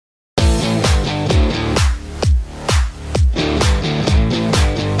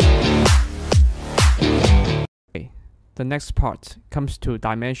the next part comes to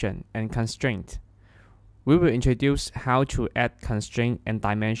dimension and constraint. We will introduce how to add constraint and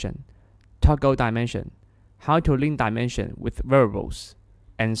dimension, toggle dimension, how to link dimension with variables,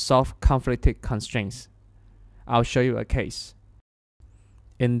 and solve conflicted constraints. I'll show you a case.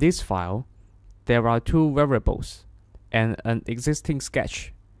 In this file, there are two variables and an existing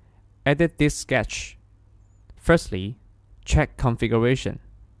sketch. Edit this sketch. Firstly, check configuration.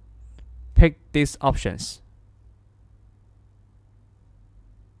 Pick these options.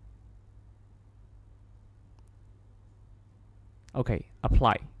 Okay,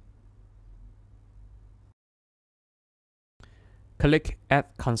 apply. Click Add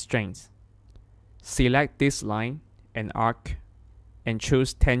Constraints. Select this line and arc and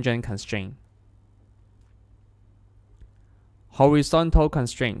choose Tangent Constraint. Horizontal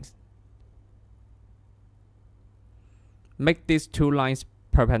Constraint. Make these two lines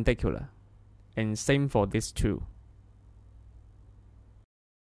perpendicular, and same for these two.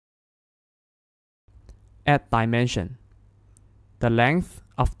 Add dimension. The length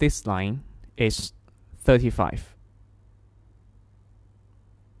of this line is 35.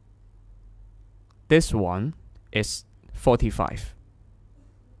 This one is 45.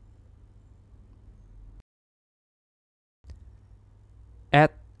 Add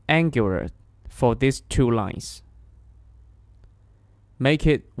angular for these two lines. Make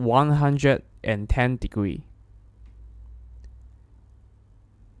it 110 degrees.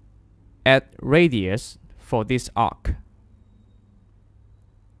 Add radius for this arc.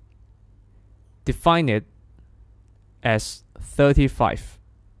 Define it as 35.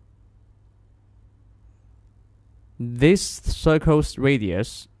 This circle's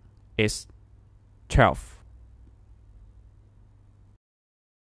radius is 12.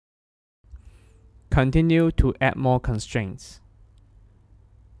 Continue to add more constraints.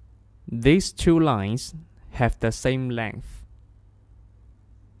 These two lines have the same length,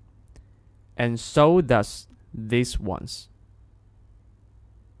 and so does these ones.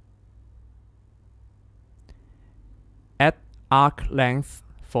 Add arc length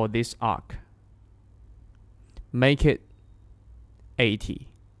for this arc. Make it 80.